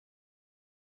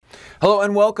Hello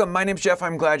and welcome. My name's Jeff.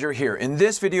 I'm glad you're here. In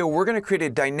this video, we're going to create a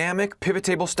dynamic pivot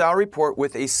table style report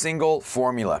with a single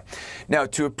formula. Now,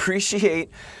 to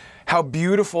appreciate how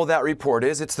beautiful that report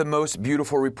is, it's the most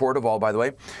beautiful report of all, by the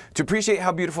way. To appreciate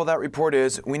how beautiful that report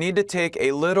is, we need to take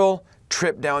a little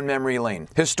trip down memory lane.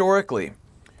 Historically,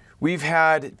 we've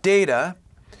had data,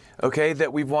 that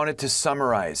we've wanted to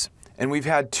summarize. And we've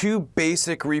had two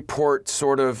basic report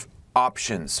sort of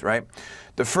options, right?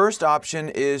 The first option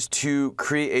is to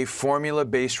create a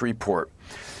formula-based report.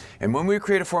 And when we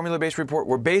create a formula-based report,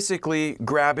 we're basically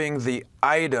grabbing the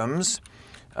items.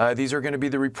 These are going to be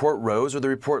the report rows or the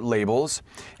report labels.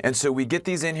 And so we get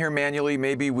these in here manually.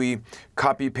 Maybe we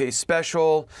copy paste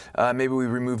special, maybe we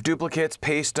remove duplicates,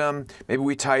 paste them, maybe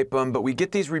we type them, but we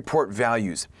get these report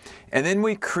values. And then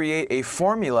we create a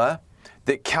formula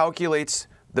that calculates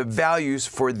the values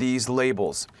for these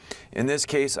labels. In this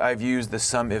case, I've used the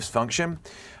SUMIFS function,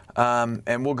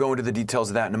 and we'll go into the details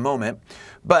of that in a moment,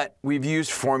 but we've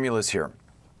used formulas here.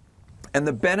 And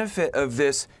the benefit of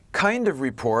this kind of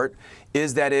report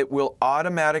is that it will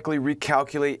automatically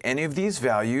recalculate any of these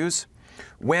values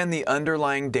when the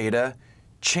underlying data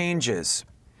changes.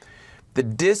 The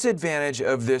disadvantage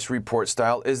of this report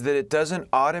style is that it doesn't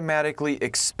automatically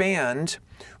expand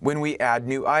when we add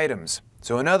new items.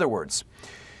 So in other words,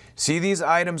 see, these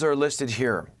items are listed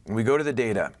here. We go to the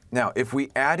data. Now, if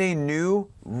we add a new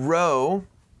row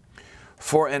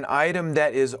for an item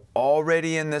that is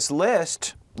already in this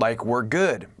list, like we're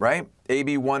good, right?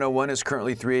 AB 101 is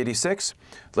currently 386.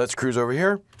 Let's cruise over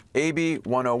here. AB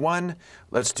 101,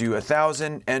 let's do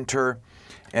 1,000, enter.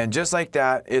 And just like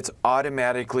that, it's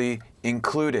automatically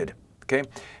included, okay?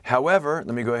 However,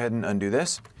 let me go ahead and undo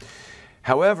this.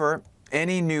 However,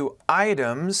 any new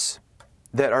items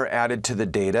that are added to the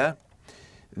data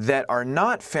that are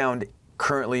not found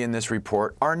currently in this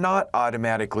report are not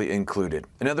automatically included.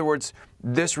 In other words,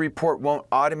 this report won't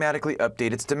automatically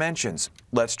update its dimensions.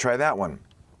 Let's try that one.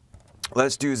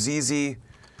 Let's do ZZ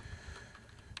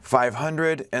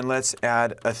 500 and let's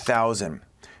add 1,000.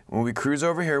 When we cruise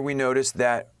over here, we notice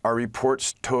that our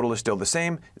report's total is still the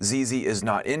same. ZZ is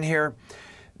not in here.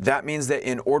 That means that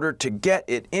in order to get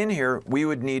it in here, we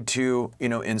would need to,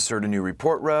 insert a new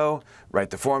report row, write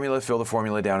the formula, fill the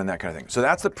formula down, and that kind of thing. So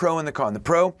that's the pro and the con. The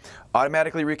pro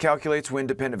automatically recalculates when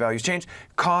dependent values change.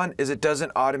 Con is it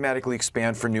doesn't automatically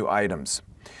expand for new items.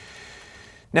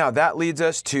 Now that leads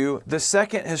us to the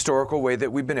second historical way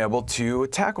that we've been able to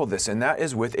tackle this, and that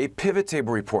is with a pivot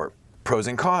table report. Pros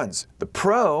and cons. The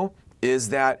pro is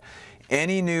that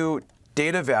any new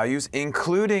data values,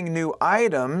 including new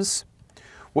items,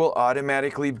 will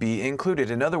automatically be included.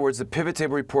 In other words, the pivot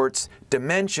table report's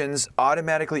dimensions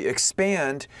automatically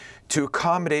expand to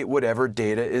accommodate whatever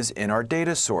data is in our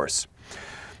data source.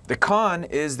 The con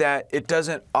is that it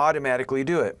doesn't automatically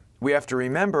do it. We have to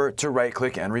remember to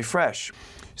right-click and refresh.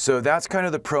 So that's kind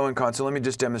of the pro and con. So let me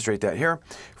just demonstrate that here.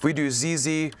 If we do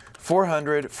ZZ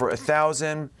 400 for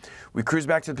 1,000, we cruise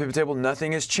back to the pivot table,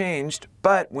 nothing has changed,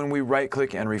 but when we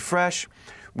right-click and refresh,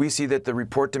 we see that the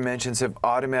report dimensions have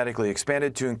automatically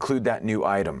expanded to include that new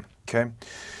item, okay?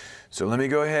 So let me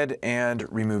go ahead and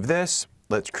remove this.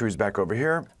 Let's cruise back over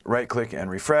here, right-click and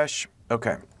refresh.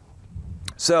 Okay,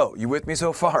 so you with me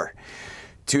so far?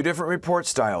 Two different report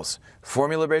styles.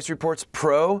 Formula-based reports,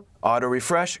 pro,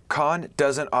 auto-refresh, con,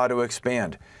 doesn't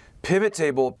auto-expand. Pivot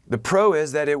table, the pro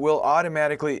is that it will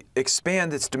automatically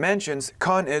expand its dimensions.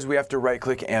 Con is we have to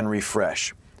right-click and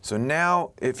refresh. So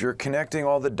now, if you're connecting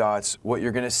all the dots, what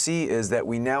you're going to see is that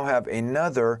we now have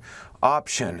another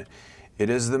option.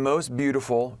 It is the most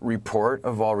beautiful report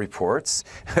of all reports,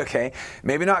 okay?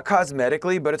 Maybe not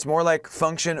cosmetically, but it's more like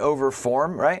function over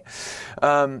form, right?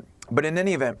 But in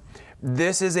any event,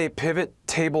 this is a pivot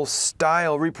table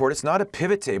style report. It's not a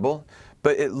pivot table,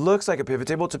 but it looks like a pivot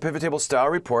table. It's a pivot table style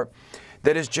report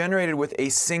that is generated with a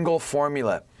single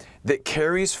formula that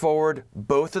carries forward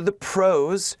both of the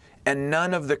pros and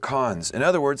none of the cons. In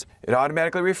other words, it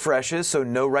automatically refreshes, so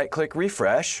no right-click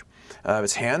refresh.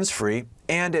 It's hands-free,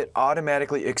 and it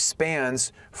automatically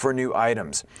expands for new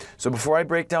items. So before I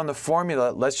break down the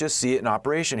formula, let's just see it in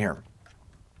operation here.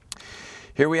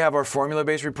 Here we have our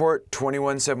formula-based report,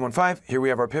 21715. Here we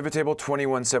have our pivot table,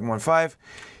 21715.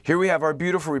 Here we have our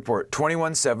beautiful report,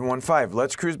 21715.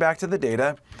 Let's cruise back to the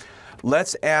data.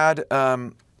 Let's add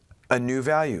a new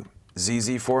value,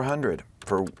 ZZ400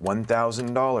 for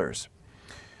 $1,000.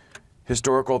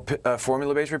 Historical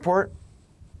formula-based report,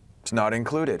 it's not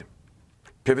included.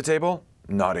 Pivot table,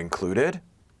 not included.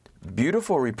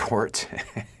 Beautiful report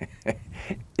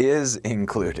is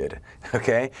included,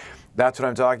 okay? That's what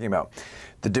I'm talking about.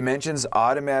 The dimensions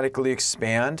automatically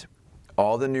expand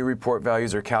All the new report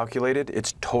values are calculated.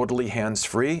 It's totally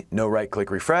hands-free, no right-click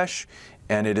refresh,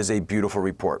 and it is a beautiful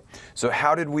report. So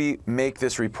how did we make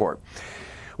this report?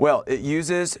 Well, it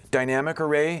uses dynamic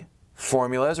array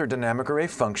formulas or dynamic array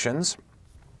functions.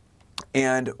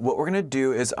 And what we're going to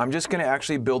do is I'm just going to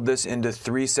actually build this into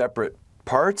 3 separate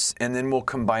parts, and then we'll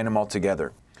combine them all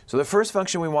together. So the first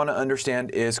function we want to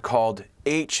understand is called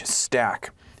HSTACK,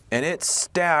 and it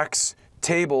stacks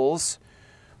tables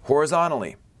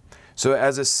horizontally. So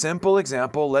as a simple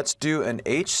example, let's do an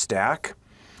HSTACK,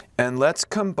 and let's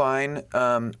combine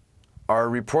our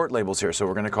report labels here. So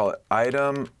we're going to call it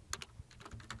item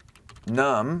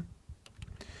num.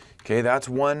 Okay, that's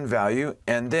one value,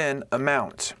 and then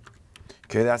amount.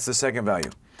 Okay, that's the second value.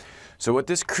 So what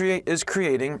this it's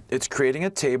creating a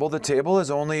table. The table is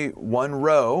only one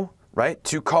row, right?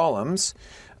 2 columns,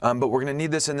 but we're going to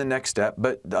need this in the next step.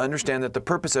 But understand that the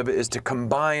purpose of it is to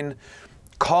combine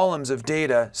columns of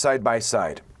data side by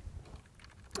side.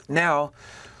 Now,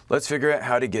 let's figure out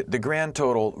how to get the grand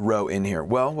total row in here.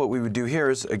 Well, what we would do here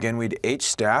is, again, we'd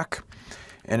HSTACK,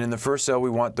 and in the first cell, we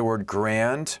want the word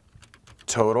grand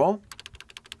total.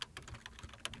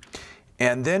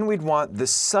 And then we'd want the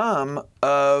sum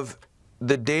of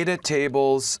the data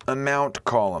table's amount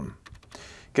column.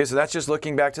 Okay, so that's just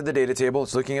looking back to the data table.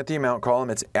 It's looking at the amount column.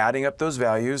 It's adding up those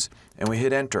values, and we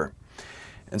hit enter.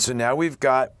 And so now we've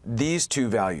got these 2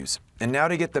 values. And now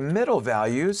to get the middle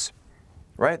values,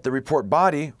 right, the report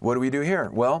body, what do we do here?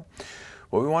 Well,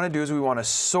 what we want to do is we want to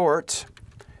sort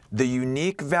the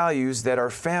unique values that are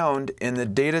found in the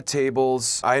data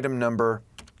table's item number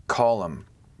column.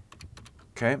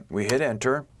 Okay, we hit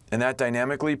enter, and that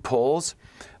dynamically pulls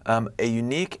a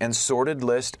unique and sorted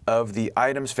list of the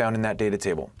items found in that data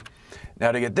table.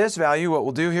 Now to get this value, what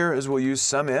we'll do here is we'll use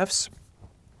SUMIFs,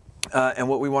 and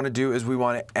what we want to do is we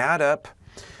want to add up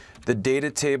the data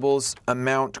table's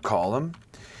amount column,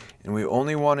 and we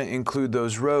only want to include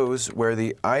those rows where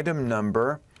the item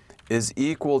number is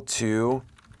equal to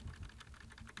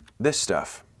this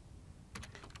stuff,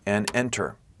 and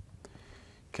enter.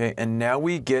 Okay, and now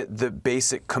we get the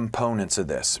basic components of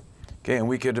this. Okay, and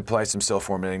we could apply some cell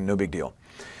formatting, no big deal.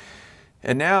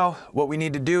 And now what we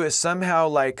need to do is somehow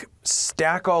like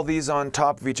stack all these on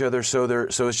top of each other so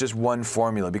it's just one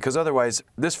formula, because otherwise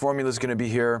this formula is going to be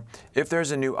here. If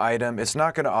there's a new item, it's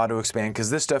not going to auto expand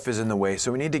because this stuff is in the way.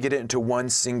 So we need to get it into one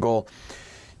single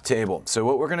table. So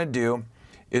what we're going to do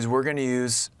is we're going to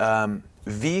use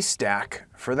VSTACK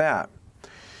for that.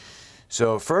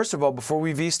 So first of all, before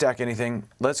we VSTACK anything,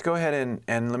 let's go ahead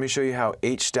and let me show you how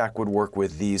HSTACK would work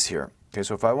with these here. Okay,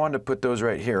 so if I wanted to put those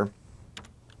right here,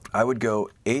 I would go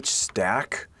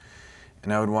HSTACK,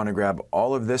 and I would want to grab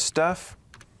all of this stuff,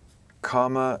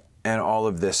 comma, and all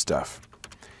of this stuff.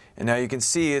 And now you can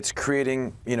see it's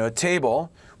creating, a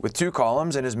table with 2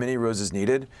 columns and as many rows as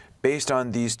needed based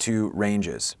on these 2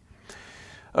 ranges.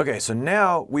 Okay, so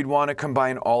now we'd want to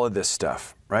combine all of this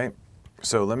stuff, right?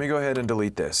 So let me go ahead and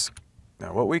delete this.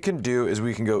 Now what we can do is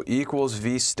we can go equals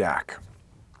VSTACK.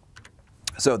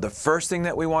 So the first thing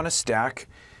that we want to stack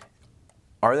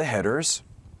are the headers,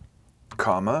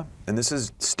 comma, and this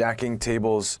is stacking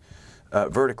tables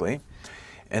vertically.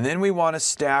 And then we want to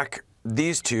stack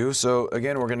these 2. So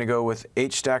again, we're going to go with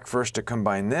HSTACK first to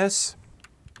combine this,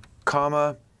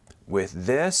 comma, with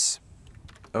this,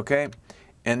 okay?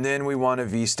 And then we want to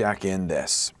VSTACK in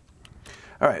this.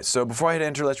 All right, so before I hit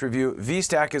enter, let's review.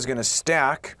 VSTACK is going to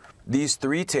stack these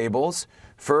 3 tables.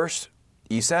 First,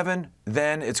 E7,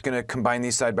 then it's going to combine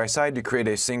these side by side to create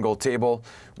a single table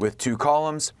with 2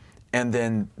 columns, and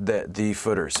then the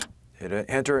footers. Hit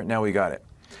enter, now we got it.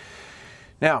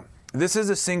 Now, this is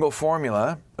a single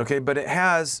formula, okay, but it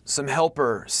has some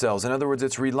helper cells. In other words,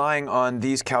 it's relying on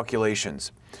these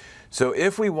calculations. So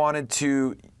if we wanted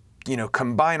to,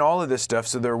 combine all of this stuff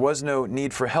so there was no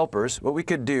need for helpers, what we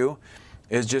could do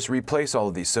is just replace all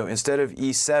of these. So instead of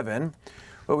E7,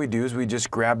 what we do is we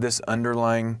just grab this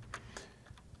underlying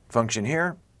function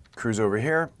here, cruise over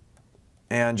here,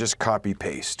 and just copy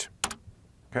paste.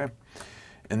 Okay?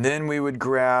 And then we would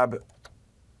grab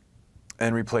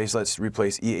and replace, let's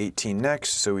replace E18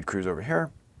 next. So we'd cruise over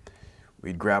here.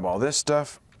 We'd grab all this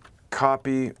stuff,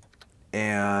 copy,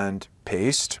 and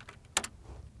paste.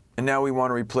 And now we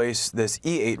want to replace this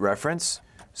E8 reference.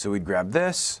 So we'd grab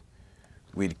this,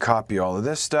 we'd copy all of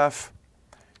this stuff,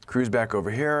 cruise back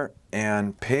over here,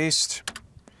 and paste.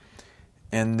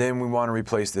 And then we want to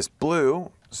replace this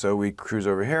blue. So we cruise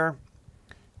over here,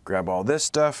 grab all this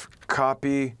stuff,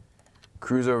 copy,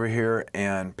 cruise over here,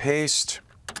 and paste.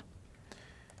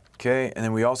 Okay, and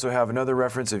then we also have another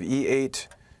reference of E8.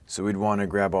 So we'd want to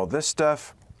grab all this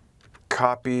stuff,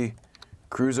 copy,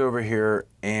 cruise over here,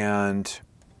 and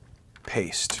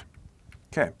paste.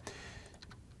 Okay.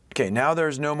 Okay, now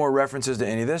there's no more references to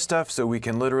any of this stuff, so we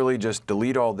can literally just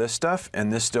delete all this stuff,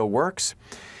 and this still works.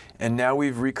 And now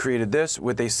we've recreated this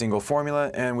with a single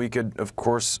formula, and we could, of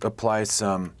course, apply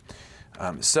some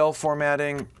cell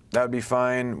formatting. That would be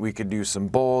fine. We could do some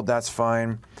bold. That's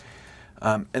fine.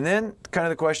 And then kind of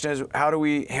the question is, how do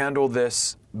we handle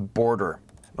this border?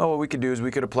 Well, what we could do is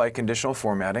we could apply conditional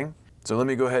formatting. So let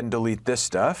me go ahead and delete this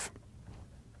stuff.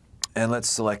 And let's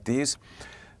select these.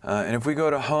 And if we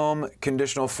go to Home,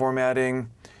 Conditional Formatting,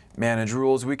 Manage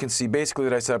Rules, we can see basically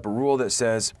that I set up a rule that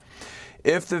says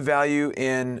if the value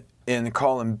in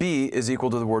column B is equal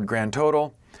to the word grand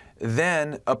total,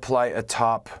 then apply a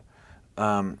top,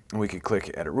 we could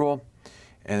click Edit Rule,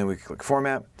 and then we can click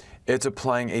Format. It's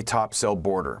applying a top cell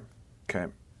border.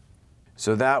 Okay.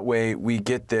 So that way we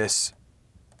get this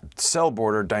cell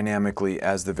border dynamically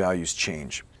as the values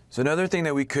change. So another thing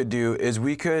that we could do is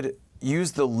we could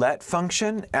use the let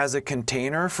function as a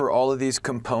container for all of these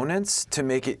components to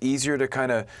make it easier to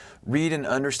kind of read and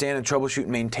understand and troubleshoot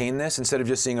and maintain this instead of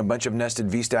just seeing a bunch of nested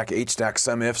VSTACK, HSTACK,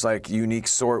 sum ifs like unique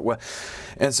sort.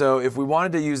 And so if we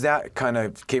wanted to use that kind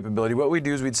of capability, what we'd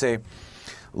do is we'd say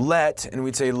let, and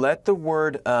we'd say let the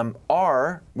word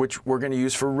R, which we're going to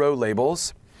use for row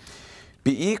labels,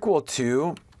 be equal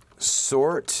to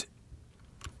sort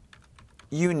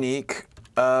unique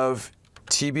of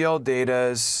TBL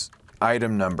data's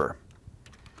item number.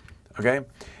 Okay?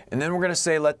 And then we're going to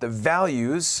say let the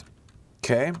values,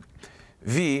 okay,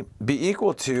 V, be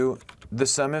equal to the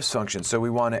sum ifs function. So we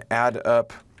want to add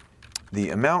up the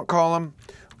amount column,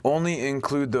 only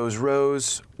include those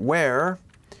rows where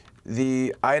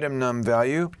the item num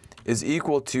value is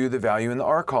equal to the value in the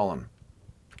R column.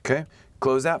 Okay?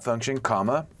 Close that function,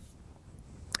 comma.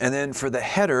 And then for the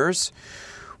headers,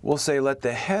 we'll say let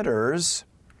the headers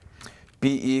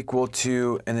be equal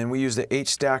to, and then we use the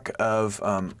HSTACK of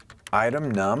item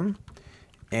num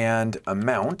and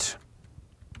amount.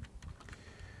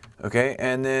 Okay,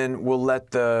 and then we'll let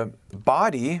the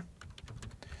body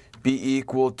be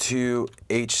equal to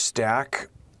HSTACK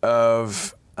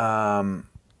of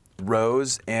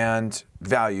rows and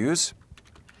values.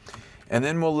 And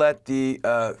then we'll let the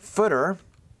footer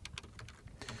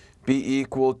be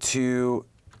equal to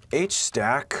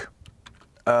HSTACK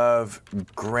of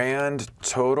grand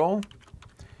total,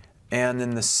 and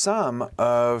then the sum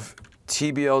of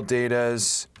TBL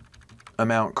data's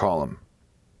amount column.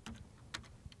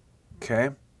 Okay?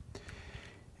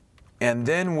 And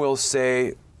then we'll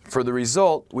say for the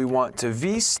result, we want to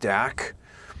VSTACK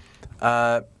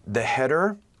the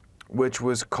header, which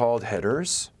was called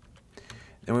headers,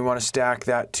 and we want to stack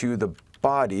that to the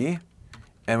body,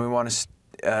 and we want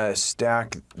to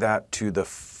stack that to the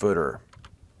footer.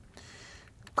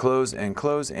 Close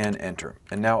and enter.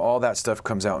 And now all that stuff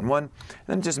comes out in one,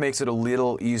 and it just makes it a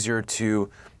little easier to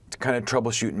kind of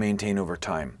troubleshoot and maintain over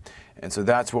time. And so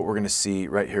that's what we're going to see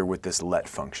right here with this let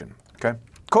function. Okay?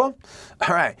 Cool?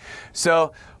 All right.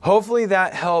 So hopefully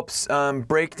that helps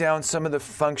break down some of the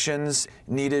functions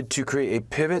needed to create a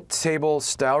pivot table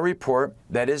style report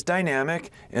that is dynamic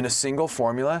in a single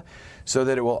formula, so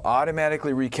that it will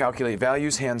automatically recalculate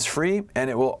values hands-free, and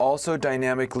it will also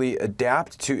dynamically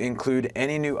adapt to include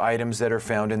any new items that are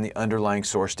found in the underlying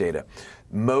source data.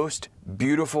 Most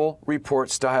beautiful report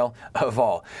style of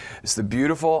all. It's the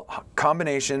beautiful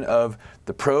combination of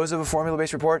the pros of a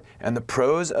formula-based report and the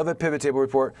pros of a pivot table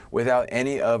report without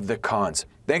any of the cons.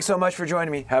 Thanks so much for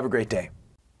joining me. Have a great day.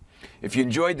 If you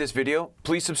enjoyed this video,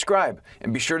 please subscribe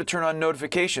and be sure to turn on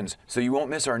notifications so you won't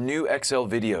miss our new Excel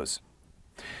videos.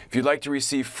 If you'd like to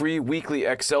receive free weekly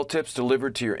Excel tips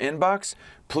delivered to your inbox,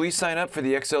 please sign up for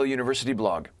the Excel University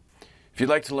blog. If you'd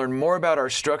like to learn more about our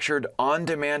structured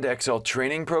on-demand Excel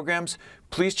training programs,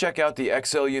 please check out the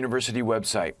Excel University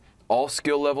website. All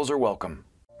skill levels are welcome.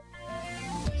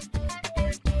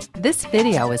 This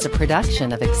video is a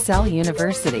production of Excel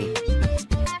University.